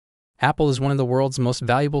Apple is one of the world's most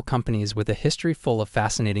valuable companies with a history full of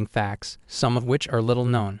fascinating facts, some of which are little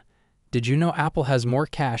known. Did you know Apple has more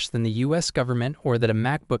cash than the US government, or that a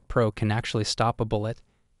MacBook Pro can actually stop a bullet?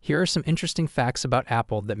 Here are some interesting facts about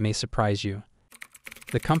Apple that may surprise you.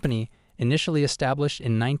 The company, initially established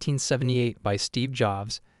in 1978 by Steve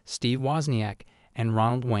Jobs, Steve Wozniak, and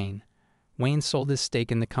Ronald Wayne. Wayne sold his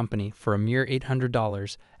stake in the company for a mere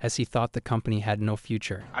 $800 as he thought the company had no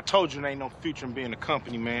future. I told you there ain't no future in being a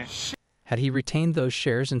company, man. Had he retained those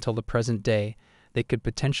shares until the present day, they could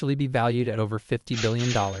potentially be valued at over $50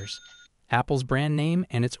 billion. Apple's brand name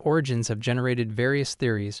and its origins have generated various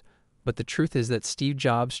theories, but the truth is that Steve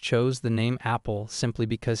Jobs chose the name Apple simply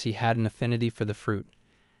because he had an affinity for the fruit.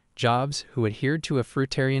 Jobs, who adhered to a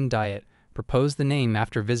fruitarian diet, proposed the name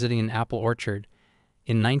after visiting an apple orchard.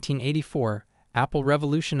 In 1984, Apple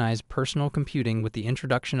revolutionized personal computing with the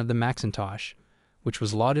introduction of the Macintosh, which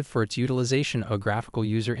was lauded for its utilization of a graphical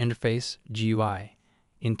user interface, GUI.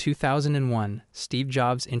 In 2001, Steve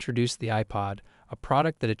Jobs introduced the iPod, a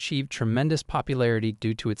product that achieved tremendous popularity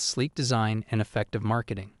due to its sleek design and effective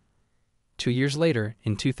marketing. 2 years later,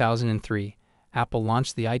 in 2003, Apple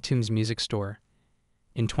launched the iTunes Music Store.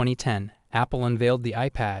 In 2010, Apple unveiled the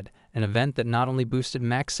iPad, an event that not only boosted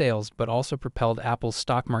Mac sales but also propelled Apple's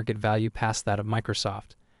stock market value past that of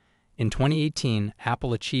Microsoft. In 2018,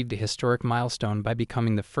 Apple achieved a historic milestone by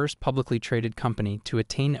becoming the first publicly traded company to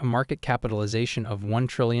attain a market capitalization of $1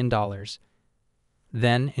 trillion.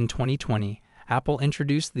 Then, in 2020, Apple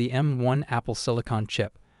introduced the M1 Apple Silicon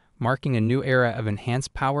chip, marking a new era of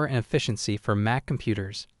enhanced power and efficiency for Mac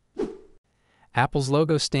computers. Apple's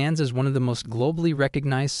logo stands as one of the most globally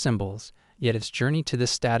recognized symbols, yet its journey to this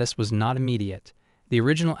status was not immediate. The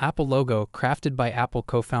original Apple logo, crafted by Apple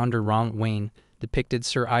co-founder Ronald Wayne, depicted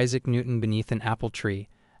Sir Isaac Newton beneath an apple tree,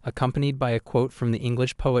 accompanied by a quote from the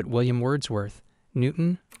English poet William Wordsworth,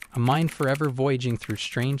 "Newton, a mind forever voyaging through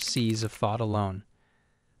strange seas of thought alone."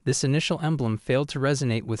 This initial emblem failed to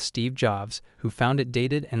resonate with Steve Jobs, who found it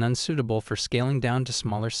dated and unsuitable for scaling down to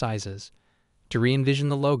smaller sizes. To re-envision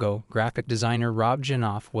the logo, graphic designer Rob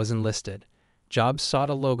Janoff was enlisted. Jobs sought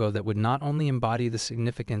a logo that would not only embody the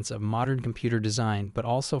significance of modern computer design, but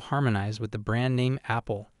also harmonize with the brand name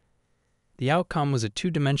Apple. The outcome was a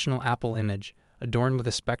two-dimensional Apple image, adorned with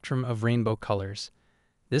a spectrum of rainbow colors.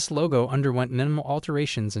 This logo underwent minimal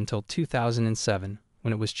alterations until 2007,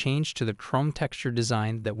 when it was changed to the chrome texture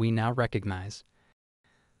design that we now recognize.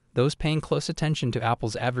 Those paying close attention to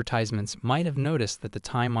Apple's advertisements might have noticed that the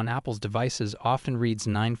time on Apple's devices often reads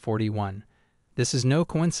 9:41. This is no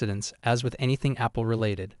coincidence, as with anything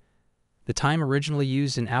Apple-related. The time originally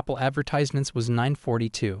used in Apple advertisements was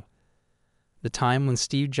 9:42, the time when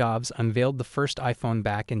Steve Jobs unveiled the first iPhone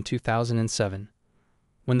back in 2007.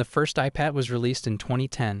 When the first iPad was released in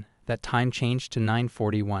 2010, that time changed to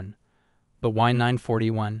 9:41. But why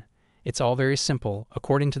 9:41? It's all very simple,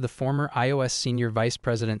 according to the former iOS Senior Vice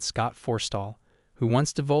President Scott Forstall, who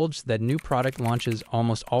once divulged that new product launches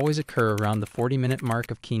almost always occur around the 40-minute mark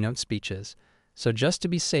of keynote speeches. So just to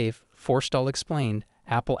be safe, Forstall explained,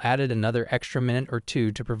 Apple added another extra minute or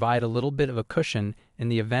two to provide a little bit of a cushion in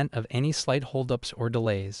the event of any slight holdups or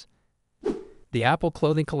delays. The Apple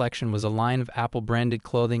Clothing Collection was a line of Apple-branded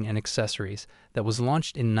clothing and accessories that was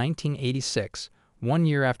launched in 1986, 1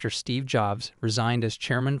 year after Steve Jobs resigned as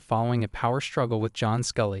chairman following a power struggle with John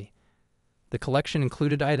Sculley. The collection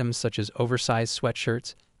included items such as oversized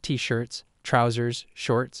sweatshirts, t-shirts, trousers,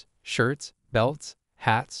 shorts, shirts, belts,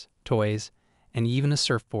 hats, toys, and even a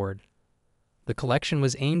surfboard. The collection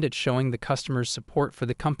was aimed at showing the customers' support for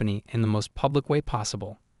the company in the most public way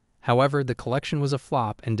possible. However, the collection was a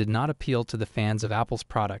flop and did not appeal to the fans of Apple's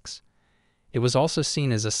products. It was also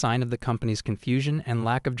seen as a sign of the company's confusion and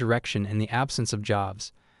lack of direction in the absence of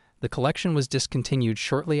Jobs. The collection was discontinued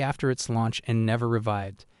shortly after its launch and never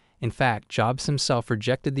revived. In fact, Jobs himself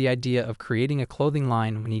rejected the idea of creating a clothing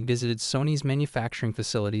line when he visited Sony's manufacturing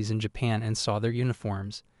facilities in Japan and saw their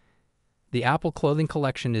uniforms. The Apple Clothing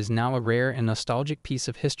Collection is now a rare and nostalgic piece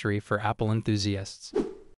of history for Apple enthusiasts.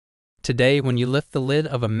 Today, when you lift the lid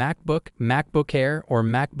of a MacBook, MacBook Air, or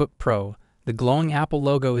MacBook Pro, the glowing Apple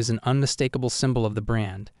logo is an unmistakable symbol of the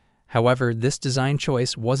brand. However, this design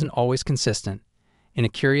choice wasn't always consistent. In a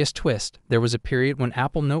curious twist, there was a period when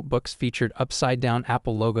Apple notebooks featured upside-down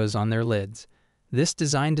Apple logos on their lids. This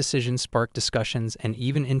design decision sparked discussions and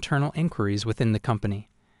even internal inquiries within the company.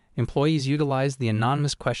 Employees utilized the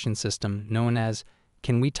anonymous question system known as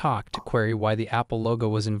 "Can we talk?" to query why the Apple logo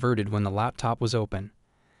was inverted when the laptop was open.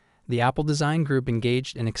 The Apple Design Group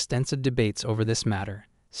engaged in extensive debates over this matter.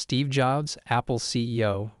 Steve Jobs, Apple's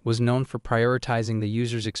CEO, was known for prioritizing the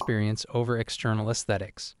user's experience over external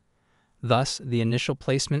aesthetics. Thus, the initial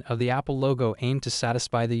placement of the Apple logo aimed to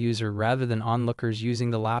satisfy the user rather than onlookers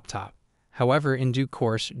using the laptop. However, in due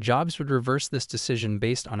course, Jobs would reverse this decision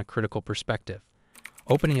based on a critical perspective.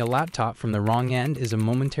 Opening a laptop from the wrong end is a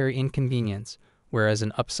momentary inconvenience, whereas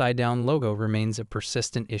an upside-down logo remains a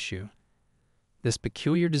persistent issue. This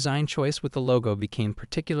peculiar design choice with the logo became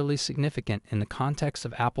particularly significant in the context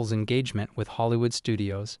of Apple's engagement with Hollywood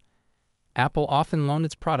studios. Apple often loaned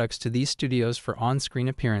its products to these studios for on-screen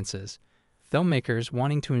appearances. Filmmakers,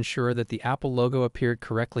 wanting to ensure that the Apple logo appeared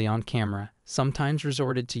correctly on camera, sometimes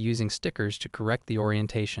resorted to using stickers to correct the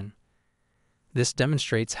orientation. This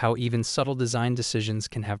demonstrates how even subtle design decisions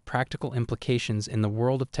can have practical implications in the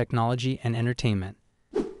world of technology and entertainment.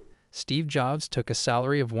 Steve Jobs took a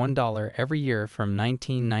salary of $1 every year from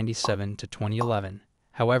 1997 to 2011.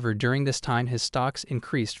 However, during this time his stocks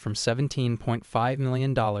increased from $17.5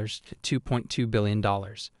 million to $2.2 billion.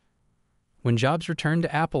 When Jobs returned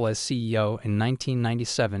to Apple as CEO in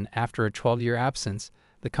 1997 after a 12-year absence,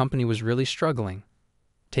 the company was really struggling.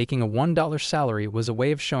 Taking a $1 salary was a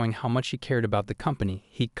way of showing how much he cared about the company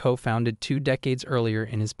he'd co-founded 2 decades earlier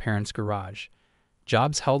in his parents' garage.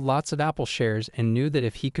 Jobs held lots of Apple shares and knew that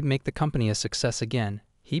if he could make the company a success again,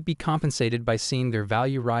 he'd be compensated by seeing their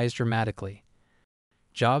value rise dramatically.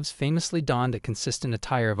 Jobs famously donned a consistent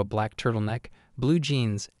attire of a black turtleneck, blue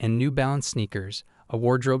jeans, and New Balance sneakers, a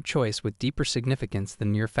wardrobe choice with deeper significance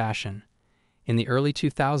than mere fashion. In the early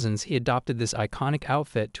 2000s, he adopted this iconic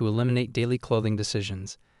outfit to eliminate daily clothing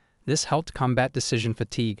decisions. This helped combat decision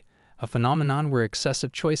fatigue, a phenomenon where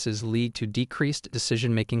excessive choices lead to decreased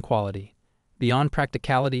decision-making quality. Beyond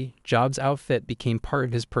practicality, Jobs' outfit became part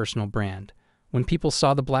of his personal brand. When people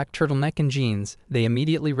saw the black turtleneck and jeans, they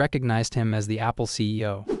immediately recognized him as the Apple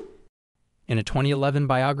CEO. In a 2011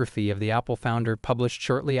 biography of the Apple founder published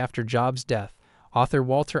shortly after Jobs' death, author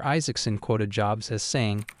Walter Isaacson quoted Jobs as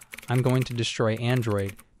saying, "I'm going to destroy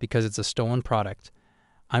Android because it's a stolen product.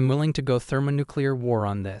 I'm willing to go thermonuclear war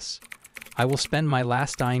on this. I will spend my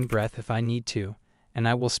last dying breath if I need to, and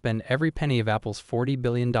I will spend every penny of Apple's $40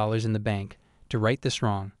 billion in the bank to right this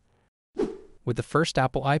wrong." With the first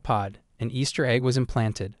Apple iPod, an Easter egg was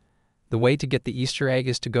implanted. The way to get the Easter egg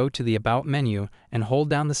is to go to the About menu and hold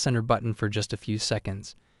down the center button for just a few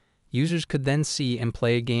seconds. Users could then see and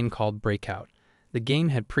play a game called Breakout. The game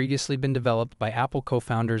had previously been developed by Apple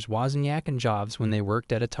co-founders Wozniak and Jobs when they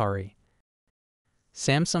worked at Atari.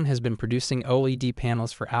 Samsung has been producing OLED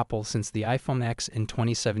panels for Apple since the iPhone X in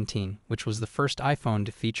 2017, which was the first iPhone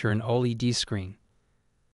to feature an OLED screen.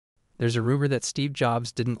 There's a rumor that Steve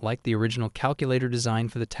Jobs didn't like the original calculator design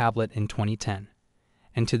for the tablet in 2010.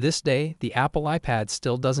 And to this day, the Apple iPad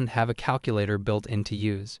still doesn't have a calculator built in to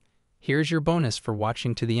use. Here's your bonus for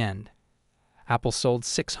watching to the end. Apple sold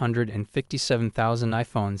 657,000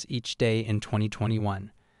 iPhones each day in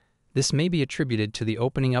 2021. This may be attributed to the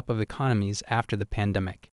opening up of economies after the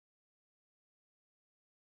pandemic.